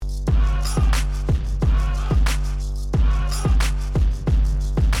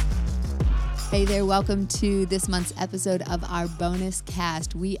Hey there, welcome to this month's episode of our bonus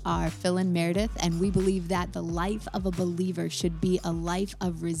cast. We are Phil and Meredith, and we believe that the life of a believer should be a life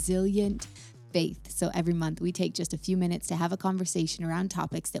of resilient faith. So every month we take just a few minutes to have a conversation around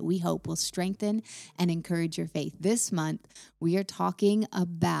topics that we hope will strengthen and encourage your faith. This month we are talking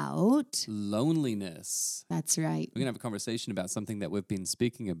about loneliness. That's right. We're going to have a conversation about something that we've been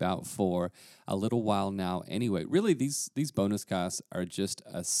speaking about for a little while now anyway. Really, these bonus casts are just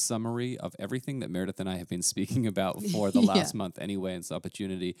a summary of everything that Meredith and I have been speaking about for the last month anyway. It's an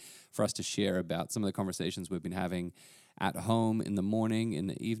opportunity for us to share about some of the conversations we've been having at home, in the morning, in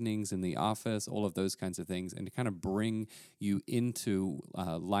the evenings, in the office, all of those kinds of things, and to kind of bring you into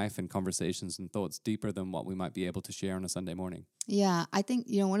life and conversations and thoughts deeper than what we might be able to share on a Sunday morning. Yeah, I think,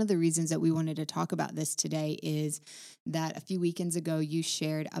 one of the reasons that we wanted to talk about this today is that a few weekends ago, you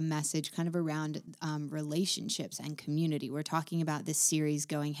shared a message kind of around relationships and community. We're talking about this series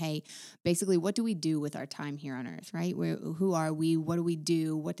going, hey, basically, what do we do with our time here on earth, right? Who are we? What do we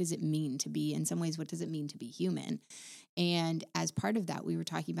do? What does it mean to be, in some ways, what does it mean to be human? And as part of that, we were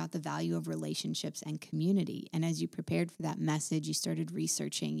talking about the value of relationships and community. And as you prepared for that message, you started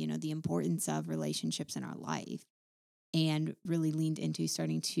researching, the importance of relationships in our life, and really leaned into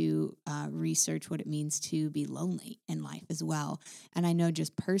starting to research what it means to be lonely in life as well. And I know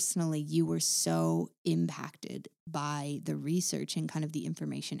just personally, you were so impacted by the research and kind of the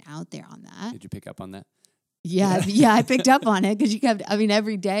information out there on that. Did you pick up on that? Yeah, I picked up on it because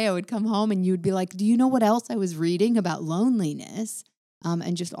every day I would come home and you would be like, do you know what else I was reading about loneliness?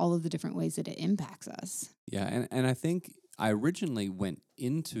 And just all of the different ways that it impacts us. Yeah, and I think I originally went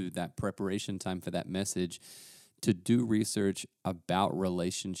into that preparation time for that message to do research about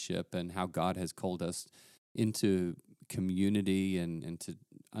relationship and how God has called us into community and to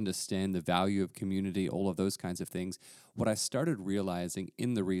understand the value of community, all of those kinds of things. What I started realizing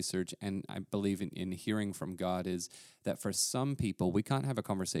in the research, and I believe in hearing from God, is that for some people, we can't have a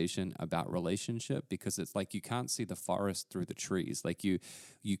conversation about relationship because it's like you can't see the forest through the trees. Like you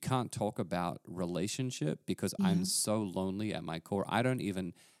can't talk about relationship because I'm so lonely at my core. I don't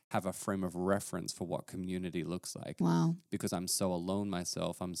even have a frame of reference for what community looks like. Wow. Because I'm so alone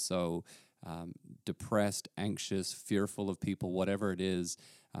myself. I'm so depressed, anxious, fearful of people, whatever it is,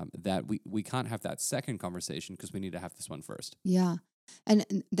 that we can't have that second conversation because we need to have this one first. Yeah.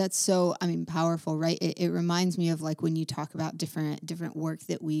 And that's so, powerful, right? It reminds me of like when you talk about different work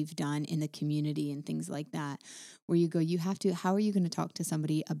that we've done in the community and things like that, where you go, how are you going to talk to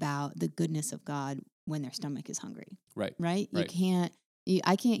somebody about the goodness of God when their stomach is hungry? Right. Right? You can't.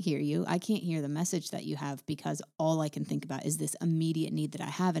 I can't hear you. I can't hear the message that you have because all I can think about is this immediate need that I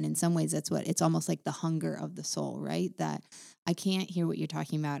have. And in some ways, it's almost like the hunger of the soul, right? That I can't hear what you're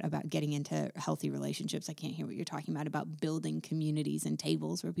talking about getting into healthy relationships. I can't hear what you're talking about building communities and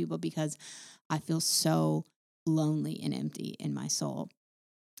tables for people because I feel so lonely and empty in my soul.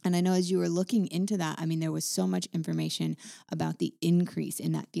 And I know as you were looking into that, there was so much information about the increase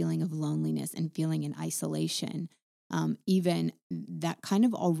in that feeling of loneliness and feeling in isolation. Even that kind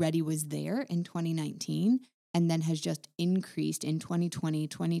of already was there in 2019 and then has just increased in 2020,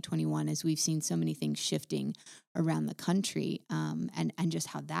 2021, as we've seen so many things shifting around the country and just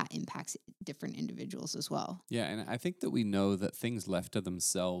how that impacts different individuals as well. Yeah, and I think that we know that things left to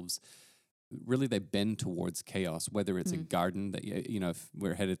themselves, really they bend towards chaos, whether it's a garden that, if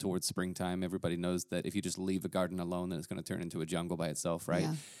we're headed towards springtime, everybody knows that if you just leave a garden alone, then it's going to turn into a jungle by itself, right?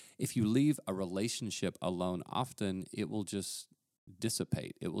 Yeah. If you leave a relationship alone, often it will just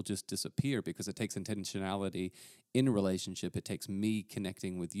dissipate. It will just disappear because it takes intentionality in a relationship. It takes me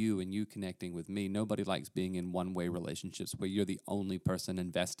connecting with you and you connecting with me. Nobody likes being in one-way relationships where you're the only person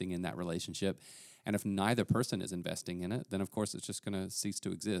investing in that relationship. And if neither person is investing in it, then of course it's just going to cease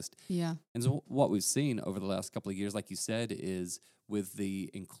to exist. Yeah. And so what we've seen over the last couple of years, like you said, is with the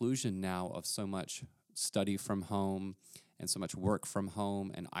inclusion now of so much study from home and so much work from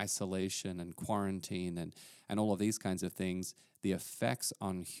home and isolation and quarantine and all of these kinds of things, the effects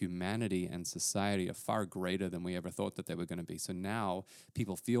on humanity and society are far greater than we ever thought that they were going to be. So now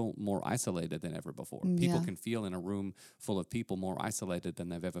people feel more isolated than ever before. People can feel in a room full of people more isolated than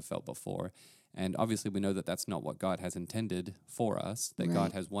they've ever felt before. And obviously we know that that's not what God has intended for us, that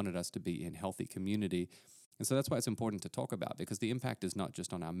God has wanted us to be in healthy community. And so that's why it's important to talk about, because the impact is not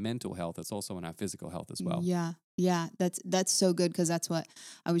just on our mental health, it's also on our physical health as well. Yeah, that's so good, because that's what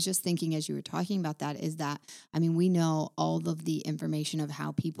I was just thinking as you were talking about that, is that, we know all of the information of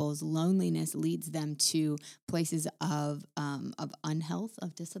how people's loneliness leads them to places of unhealth,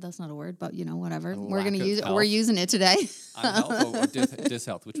 that's not a word, but whatever. We're going to use it. We're using it today. Unhealth or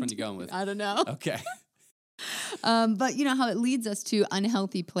dishealth? Which one are you going with? I don't know. Okay. But you know how it leads us to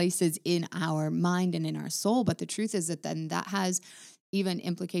unhealthy places in our mind and in our soul. But the truth is that then that has even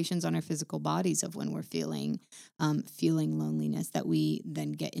implications on our physical bodies of when we're feeling loneliness, that we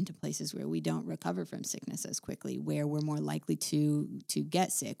then get into places where we don't recover from sickness as quickly, where we're more likely to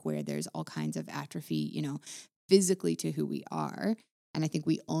get sick, where there's all kinds of atrophy, you know, physically to who we are. And I think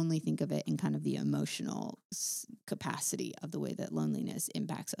we only think of it in kind of the emotional capacity of the way that loneliness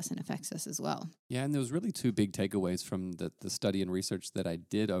impacts us and affects us as well. Yeah, and there was really two big takeaways from the study and research that I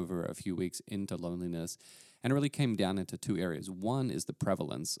did over a few weeks into loneliness. And it really came down into two areas. One is the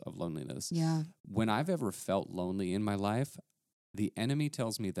prevalence of loneliness. Yeah. When I've ever felt lonely in my life, the enemy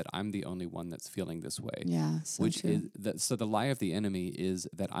tells me that I'm the only one that's feeling this way. Yeah. So Which true. so the lie of the enemy is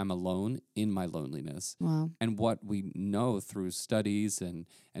that I'm alone in my loneliness. Wow. And what we know through studies and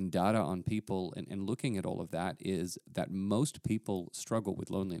data on people and looking at all of that is that most people struggle with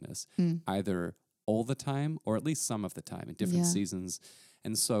loneliness, either all the time or at least some of the time in different Yeah. seasons.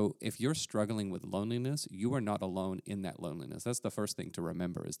 And so if you're struggling with loneliness, you are not alone in that loneliness. That's the first thing to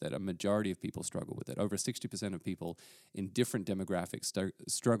remember, is that a majority of people struggle with it. Over 60% of people in different demographics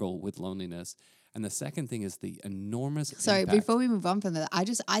struggle with loneliness. And the second thing is the enormous Sorry, impact. before we move on from that,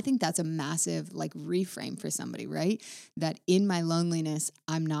 I think that's a massive like reframe for somebody, right? That in my loneliness,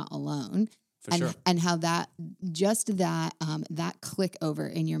 I'm not alone. For sure. And how that just that that click over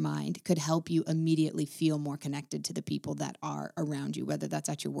in your mind could help you immediately feel more connected to the people that are around you, whether that's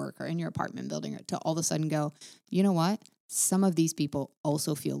at your work or in your apartment building, or to all of a sudden go, you know what? Some of these people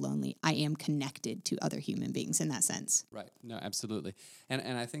also feel lonely. I am connected to other human beings in that sense. Right. No, absolutely. And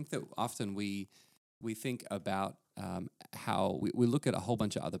I think that often we think about how we look at a whole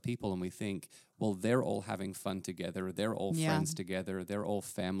bunch of other people and we think, well, they're all having fun together. They're all Yeah. friends together. They're all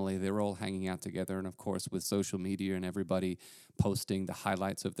family. They're all hanging out together. And of course, with social media and everybody posting the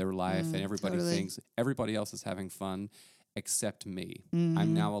highlights of their life, and everybody totally. thinks everybody else is having fun except me. Mm-hmm.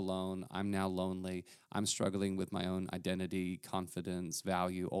 I'm now alone. I'm now lonely. I'm struggling with my own identity, confidence,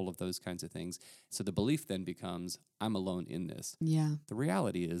 value, all of those kinds of things. So the belief then becomes, I'm alone in this. Yeah. The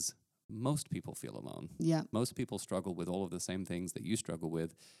reality is, most people feel alone. Yeah. Most people struggle with all of the same things that you struggle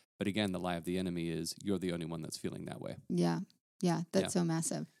with. But again, the lie of the enemy is you're the only one that's feeling that way. Yeah. Yeah. That's so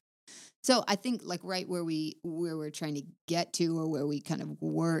massive. So I think like right where we're trying to get to, or where we kind of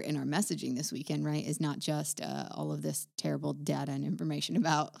were in our messaging this weekend, right, is not just all of this terrible data and information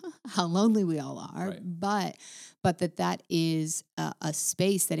about how lonely we all are, Right. but that is a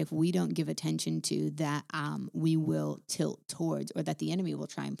space that if we don't give attention to, that we will tilt towards, or that the enemy will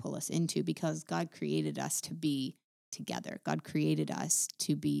try and pull us into, because God created us to be together. God created us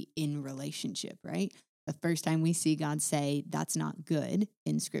to be in relationship, right? The first time we see God say that's not good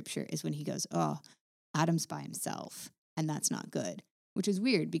in scripture is when he goes, oh, Adam's by himself and that's not good, which is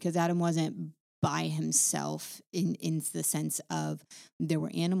weird because Adam wasn't by himself in the sense of there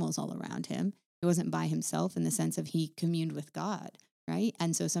were animals all around him. He wasn't by himself in the sense of he communed with God, right?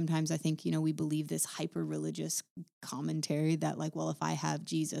 And so sometimes I think, we believe this hyper-religious commentary that like, well, if I have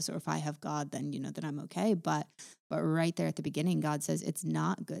Jesus or if I have God, then, then I'm okay. But right there at the beginning, God says it's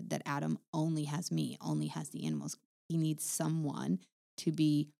not good that Adam only has me, only has the animals. He needs someone to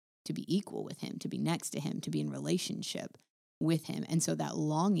be equal with him, to be next to him, to be in relationship with him. And so that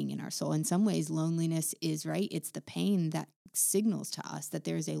longing in our soul, in some ways, loneliness is, right? It's the pain that signals to us that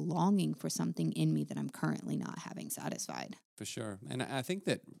there's a longing for something in me that I'm currently not having satisfied. For sure. And I think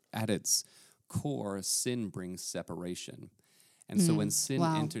that at its core, sin brings separation. And so when sin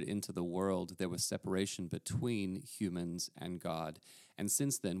entered into the world, there was separation between humans and God. And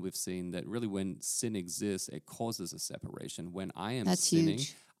since then, we've seen that really when sin exists, it causes a separation. When I am sinning,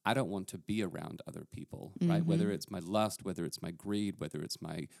 huge. I don't want to be around other people, right? Whether it's my lust, whether it's my greed, whether it's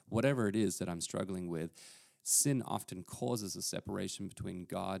my whatever it is that I'm struggling with. Sin often causes a separation between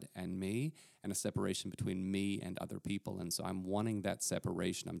God and me, and a separation between me and other people. And so I'm wanting that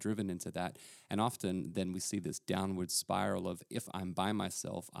separation. I'm driven into that. And often then we see this downward spiral of if I'm by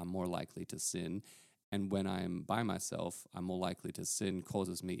myself, I'm more likely to sin. And when I'm by myself, I'm more likely to sin,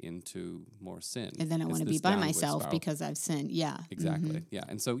 causes me into more sin. And then I want to be by myself because I've sinned. Yeah. Exactly. Yeah.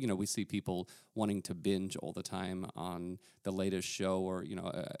 And so, we see people wanting to binge all the time on the latest show, or,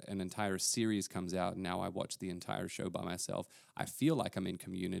 an entire series comes out and now I watch the entire show by myself. I feel like I'm in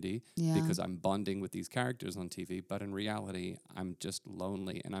community because I'm bonding with these characters on TV, but in reality, I'm just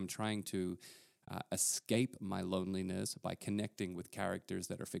lonely and I'm trying to escape my loneliness by connecting with characters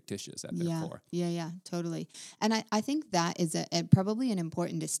that are fictitious at their core. Yeah, totally. And I think that is probably an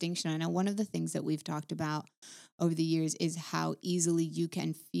important distinction. I know one of the things that we've talked about over the years is how easily you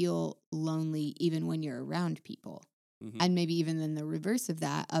can feel lonely even when you're around people. And maybe even then the reverse of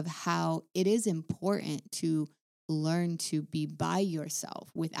that, of how it is important to learn to be by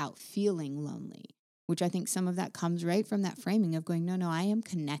yourself without feeling lonely, which I think some of that comes right from that framing of going, no, I am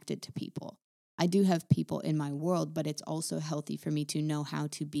connected to people. I do have people in my world, but it's also healthy for me to know how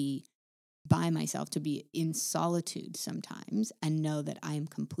to be by myself, to be in solitude sometimes and know that I am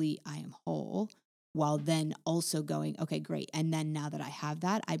complete, I am whole, while then also going, okay, great. And then now that I have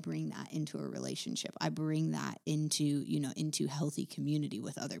that, I bring that into a relationship. I bring that into, into healthy community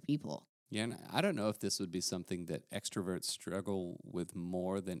with other people. Yeah, and I don't know if this would be something that extroverts struggle with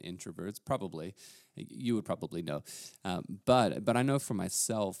more than introverts. Probably, you would probably know. But I know for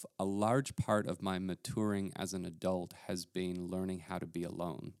myself, a large part of my maturing as an adult has been learning how to be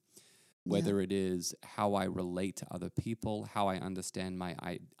alone. Whether it is how I relate to other people, how I understand my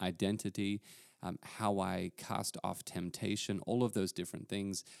identity, how I cast off temptation, all of those different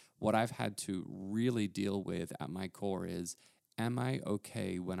things. What I've had to really deal with at my core is, am I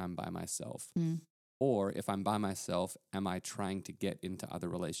okay when I'm by myself? Mm. Or if I'm by myself, am I trying to get into other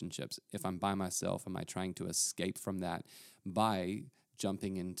relationships? If I'm by myself, am I trying to escape from that by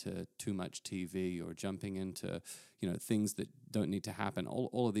jumping into too much TV or jumping into, things that don't need to happen?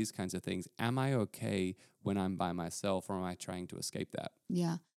 All of these kinds of things. Am I okay when I'm by myself, or am I trying to escape that?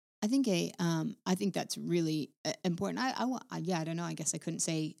 Yeah. I think that's really important. I don't know. I guess I couldn't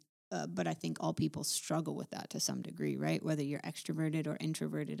say, but I think all people struggle with that to some degree, right? Whether you're extroverted or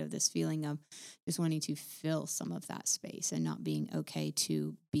introverted, of this feeling of just wanting to fill some of that space and not being okay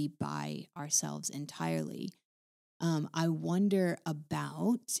to be by ourselves entirely. I wonder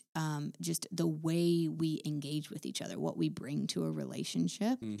about just the way we engage with each other, what we bring to a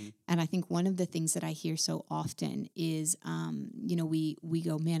relationship. Mm-hmm. And I think one of the things that I hear so often is, we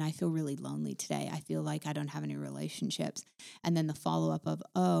go, man, I feel really lonely today. I feel like I don't have any relationships. And then the follow up of,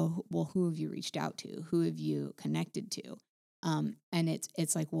 oh, well, who have you reached out to? Who have you connected to? And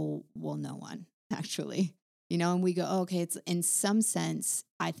it's like, well, no one actually. And we go, oh, okay, it's in some sense,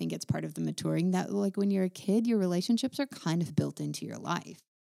 I think it's part of the maturing that, like, when you're a kid, your relationships are kind of built into your life.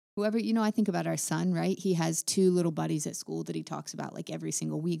 Whoever, I think about our son, right? He has two little buddies at school that he talks about like every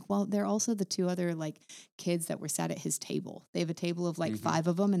single week. Well, they're also the two other like kids that were sat at his table. They have a table of like 5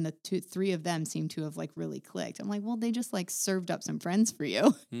 of them, and the 3 of them seem to have like really clicked. I'm like, well, they just like served up some friends for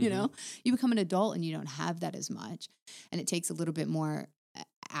you. You become an adult and you don't have that as much. And it takes a little bit more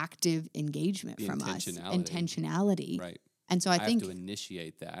active engagement from us, intentionality. Right. And so I think have to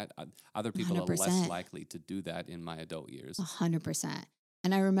initiate that. Other people 100%. Are less likely to do that in my adult years. 100%.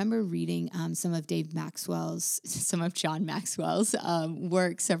 And I remember reading some of John Maxwell's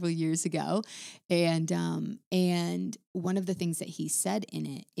work several years ago. And one of the things that he said in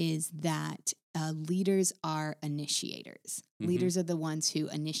it is that leaders are initiators. Mm-hmm. Leaders are the ones who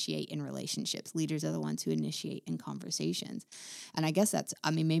initiate in relationships. Leaders are the ones who initiate in conversations. And I guess that's,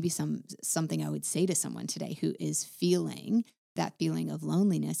 maybe something I would say to someone today who is feeling that feeling of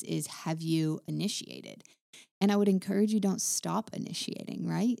loneliness is, have you initiated? And I would encourage you, don't stop initiating,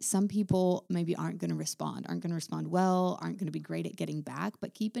 right? Some people maybe aren't going to respond well, aren't going to be great at getting back,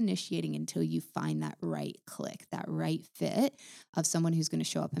 but keep initiating until you find that right click, that right fit of someone who's going to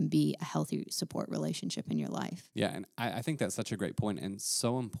show up and be a healthy support relationship in your life. Yeah, and I think that's such a great point and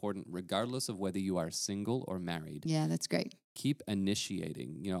so important, regardless of whether you are single or married. Yeah, that's great. Keep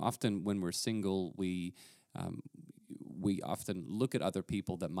initiating. Often when we're single, we often look at other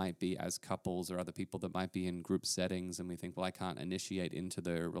people that might be as couples or other people that might be in group settings, and we think, well, I can't initiate into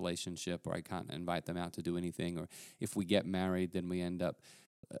their relationship, or I can't invite them out to do anything. Or if we get married, then we end up,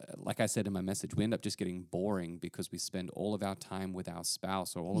 like I said in my message, we end up just getting boring because we spend all of our time with our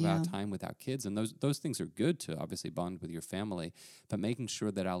spouse or all of our time with our kids. And those things are good to obviously bond with your family, but making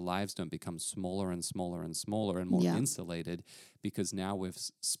sure that our lives don't become smaller and smaller and smaller and more insulated because now we've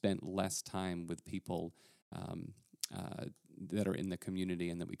spent less time with people that are in the community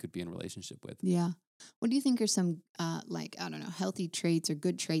and that we could be in relationship with. Yeah. What do you think are some, healthy traits or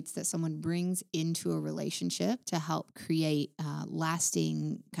good traits that someone brings into a relationship to help create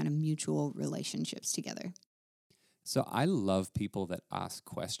lasting kind of mutual relationships together? So I love people that ask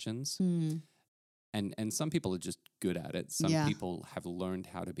questions. And some people are just good at it. Some people have learned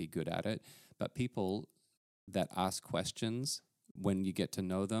how to be good at it. But people that ask questions, when you get to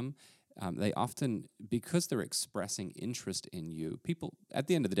know them, they often, because they're expressing interest in you, people, at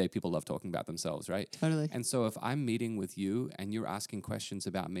the end of the day, people love talking about themselves, right? Totally. And so if I'm meeting with you and you're asking questions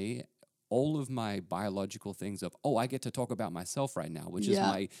about me, all of my biological things of, I get to talk about myself right now, which is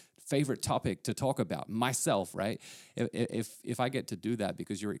my favorite topic to talk about, myself, right? If I get to do that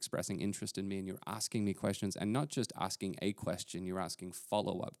because you're expressing interest in me and you're asking me questions, and not just asking a question, you're asking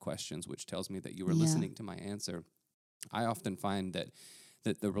follow-up questions, which tells me that you were listening to my answer. I often find that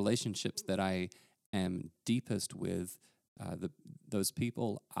the relationships that I am deepest with those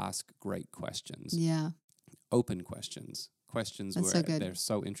people ask great questions, Yeah. open questions, questions That's where so good. they're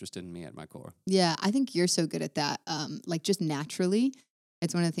so interested in me at my core. Yeah, I think you're so good at that. Like just naturally,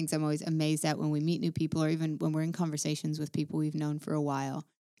 it's one of the things I'm always amazed at when we meet new people, or even when we're in conversations with people we've known for a while.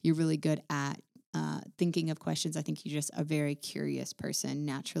 You're really good at thinking of questions. I think you're just a very curious person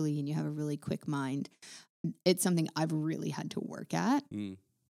naturally, and you have a really quick mind. It's something I've really had to work at. Mm.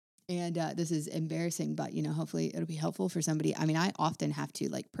 And this is embarrassing, but hopefully it'll be helpful for somebody. I mean, I often have to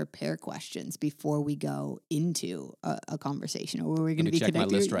like prepare questions before we go into a conversation or where we're going to me be check my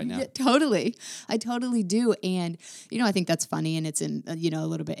connected. list right now. Yeah, totally, I totally do, and I think that's funny, and it's a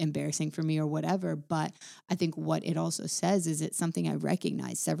little bit embarrassing for me or whatever. But I think what it also says is it's something I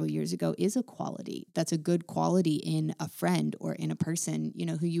recognized several years ago is a quality that's a good quality in a friend or in a person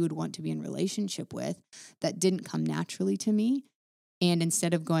who you would want to be in relationship with that didn't come naturally to me. And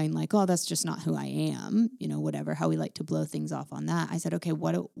instead of going like, oh, that's just not who I am, whatever, how we like to blow things off on that, I said, okay,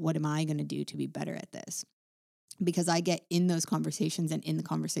 what am I going to do to be better at this? Because I get in those conversations, and in the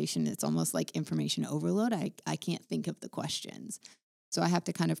conversation, it's almost like information overload. I can't think of the questions. So I have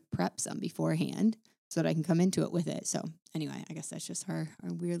to kind of prep some beforehand so that I can come into it with it. So anyway, I guess that's just our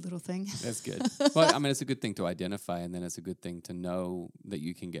weird little thing. That's good. Well, I mean, it's a good thing to identify, and then it's a good thing to know that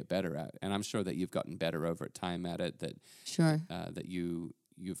you can get better at. And I'm sure that you've gotten better over time at it, that Sure. that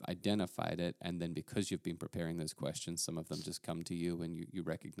you've identified it, and then because you've been preparing those questions, some of them just come to you, and you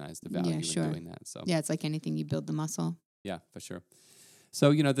recognize the value in doing that. So yeah, it's like anything, you build the muscle. yeah, for sure.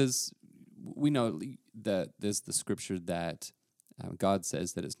 So we know that there's the scripture that God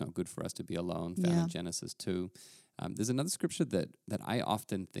says that it's not good for us to be alone, found in Genesis 2. There's another scripture that I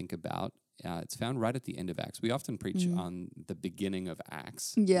often think about. It's found right at the end of Acts. We often preach on the beginning of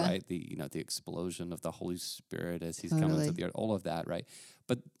Acts, right? The the explosion of the Holy Spirit as He's coming to the earth, all of that, right?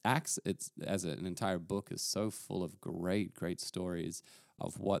 But Acts, it's as an entire book, is so full of great stories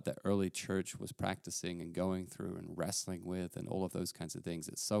of what the early church was practicing and going through and wrestling with, and all of those kinds of things.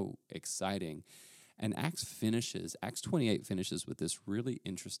 It's so exciting. And Acts 28 finishes with this really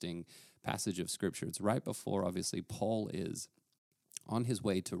interesting passage of Scripture. It's right before, obviously, Paul is on his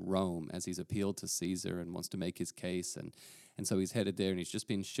way to Rome as he's appealed to Caesar and wants to make his case. And so he's headed there, and he's just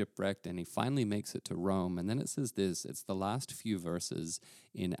been shipwrecked, and he finally makes it to Rome. And then it says this, it's the last few verses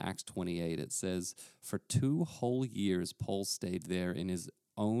in Acts 28. It says, "For 2 whole years Paul stayed there in his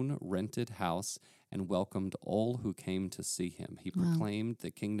own rented house and welcomed all who came to see him. He proclaimed the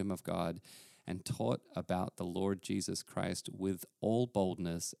kingdom of God and taught about the Lord Jesus Christ with all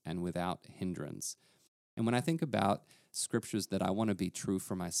boldness and without hindrance." And when I think about scriptures that I want to be true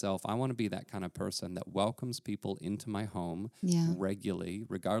for myself, I want to be that kind of person that welcomes people into my home regularly,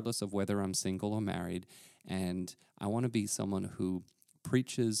 regardless of whether I'm single or married. And I want to be someone who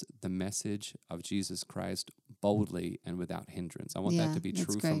preaches the message of Jesus Christ boldly and without hindrance. I want that to be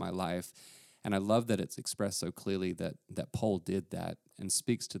true for my life. And I love that it's expressed so clearly that Paul did that, and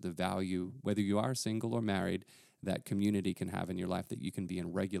speaks to the value, whether you are single or married, that community can have in your life, that you can be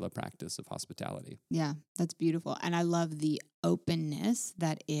in regular practice of hospitality. Yeah, that's beautiful. And I love the openness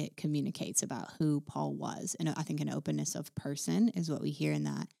that it communicates about who Paul was. And I think an openness of person is what we hear in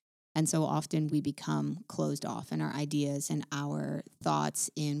that. And so often we become closed off in our ideas and our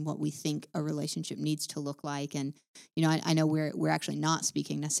thoughts in what we think a relationship needs to look like. And, I know we're actually not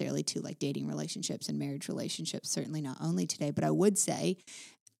speaking necessarily to like dating relationships and marriage relationships, certainly not only today, but I would say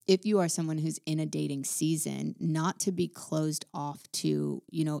if you are someone who's in a dating season, not to be closed off to,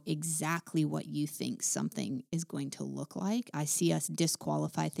 exactly what you think something is going to look like. I see us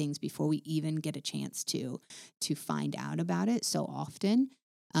disqualify things before we even get a chance to find out about it so often.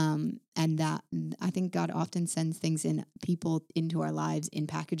 And that I think God often sends things in people into our lives in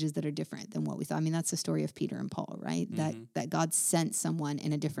packages that are different than what we thought. I mean, that's the story of Peter and Paul, right? Mm-hmm. That God sent someone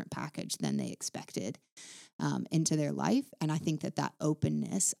in a different package than they expected into their life. And I think that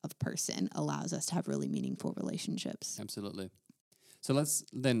openness of person allows us to have really meaningful relationships. Absolutely. So let's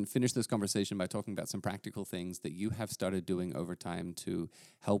then finish this conversation by talking about some practical things that you have started doing over time to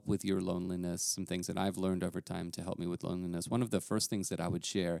help with your loneliness, some things that I've learned over time to help me with loneliness. One of the first things that I would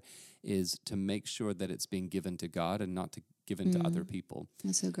share is to make sure that it's being given to God and not given to other people.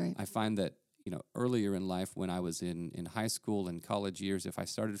 That's so great. I find that, earlier in life when I was in high school and college years, if I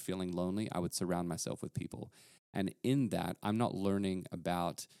started feeling lonely, I would surround myself with people. And in that, I'm not learning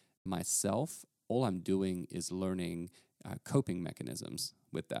about myself. All I'm doing is learning coping mechanisms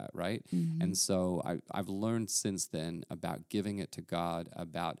with that, right? Mm-hmm. And so I've learned since then about giving it to God,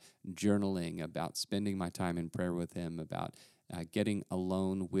 about journaling, about spending my time in prayer with Him, about getting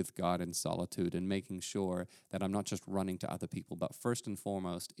alone with God in solitude and making sure that I'm not just running to other people, but first and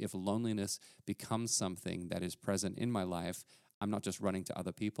foremost, if loneliness becomes something that is present in my life, I'm not just running to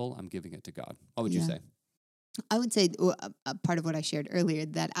other people, I'm giving it to God. What would you say? I would say a part of what I shared earlier,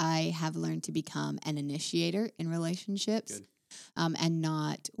 that I have learned to become an initiator in relationships. Good. And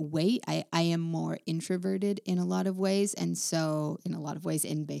not wait. I am more introverted in a lot of ways. And so in a lot of ways,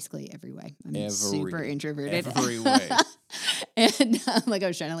 in basically every way, I'm super introverted. Every way. And like I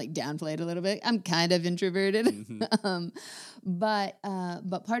was trying to like downplay it a little bit. I'm kind of introverted. Mm-hmm. But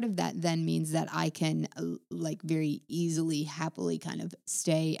part of that then means that I can like very easily, happily kind of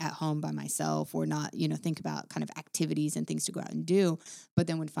stay at home by myself, or not, think about kind of activities and things to go out and do, but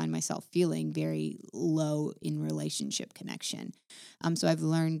then would find myself feeling very low in relationship connection. So I've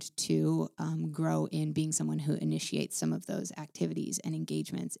learned to grow in being someone who initiates some of those activities and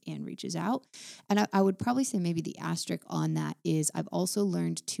engagements and reaches out. And I would probably say maybe the asterisk on that is I've also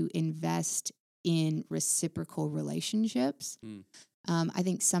learned to invest in reciprocal relationships. I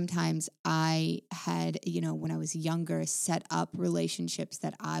think sometimes I had, when I was younger, set up relationships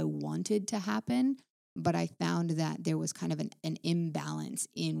that I wanted to happen, but I found that there was kind of an imbalance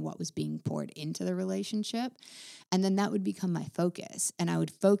in what was being poured into the relationship. And then that would become my focus. And I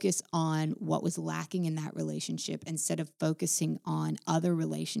would focus on what was lacking in that relationship instead of focusing on other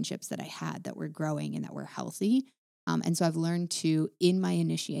relationships that I had that were growing and that were healthy. And so I've learned to, in my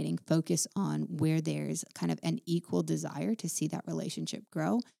initiating, focus on where there's kind of an equal desire to see that relationship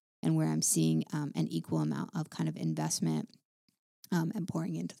grow, and where I'm seeing an equal amount of kind of investment and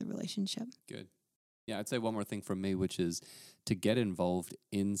pouring into the relationship. Good. Yeah, I'd say one more thing from me, which is to get involved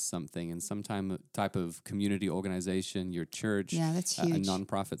in something, in some type of community organization, your church, Yeah, that's huge. a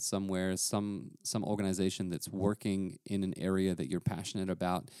nonprofit somewhere, some organization that's working in an area that you're passionate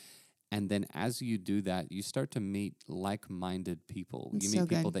about. And then as you do that, you start to meet like-minded people. It's you meet so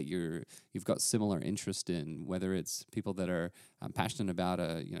people good. that you've got similar interest in, whether it's people that are passionate about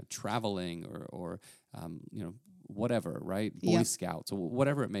traveling or whatever, right? Boy Yep. Scouts or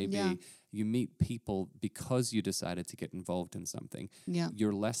whatever it may Yeah. be. You meet people because you decided to get involved in something. Yeah.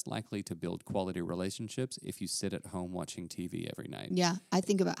 You're less likely to build quality relationships if you sit at home watching TV every night. Yeah, I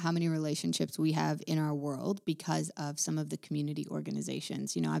think about how many relationships we have in our world because of some of the community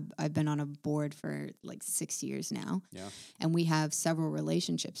organizations. I've been on a board for like 6 years now. Yeah. And we have several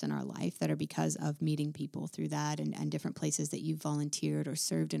relationships in our life that are because of meeting people through that, and different places that you've volunteered or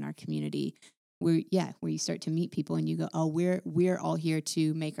served in our community. Where you start to meet people and you go, oh, we're all here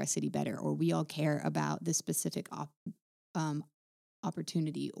to make our city better, or we all care about this specific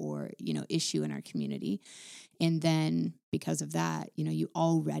opportunity or issue in our community. And then because of that, you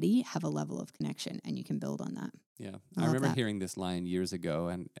already have a level of connection and you can build on that. Yeah. I I love remember that. hearing this line years ago,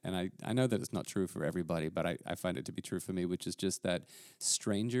 and I know that it's not true for everybody, but I find it to be true for me, which is just that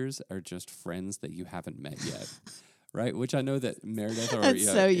strangers are just friends that you haven't met yet. Right, which I know that Meredith or That's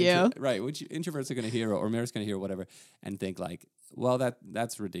so you. right, which introverts are going to hear, or Meredith's going to hear, whatever, and think like, well,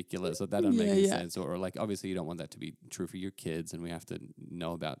 that's ridiculous, or that doesn't make any sense, or like obviously you don't want that to be true for your kids, and we have to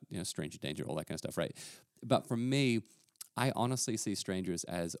know about stranger danger, all that kind of stuff, right? But for me, I honestly see strangers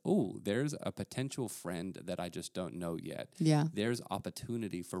as, there's a potential friend that I just don't know yet. Yeah. There's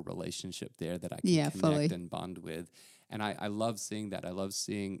opportunity for relationship there that I can connect fully. and bond with. And I love seeing that. I love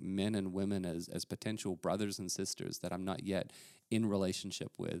seeing men and women as potential brothers and sisters that I'm not yet in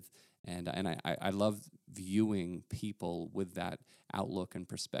relationship with. And I love viewing people with that outlook and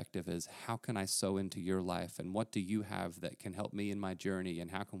perspective as, how can I sow into your life, and what do you have that can help me in my journey,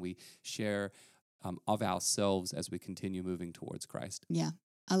 and how can we share of ourselves as we continue moving towards Christ. Yeah,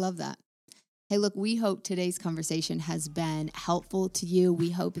 I love that. Hey, look, we hope today's conversation has been helpful to you. We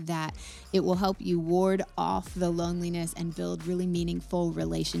hope that it will help you ward off the loneliness and build really meaningful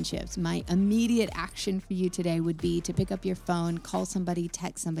relationships. My immediate action for you today would be to pick up your phone, call somebody,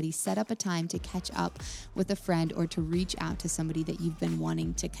 text somebody, set up a time to catch up with a friend, or to reach out to somebody that you've been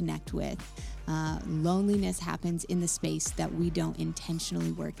wanting to connect with. Loneliness happens in the space that we don't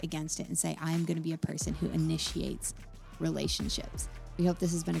intentionally work against it and say, I am going to be a person who initiates relationships. We hope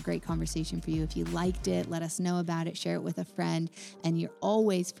this has been a great conversation for you. If you liked it, let us know about it, share it with a friend, and you're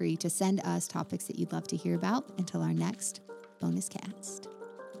always free to send us topics that you'd love to hear about until our next bonus cast.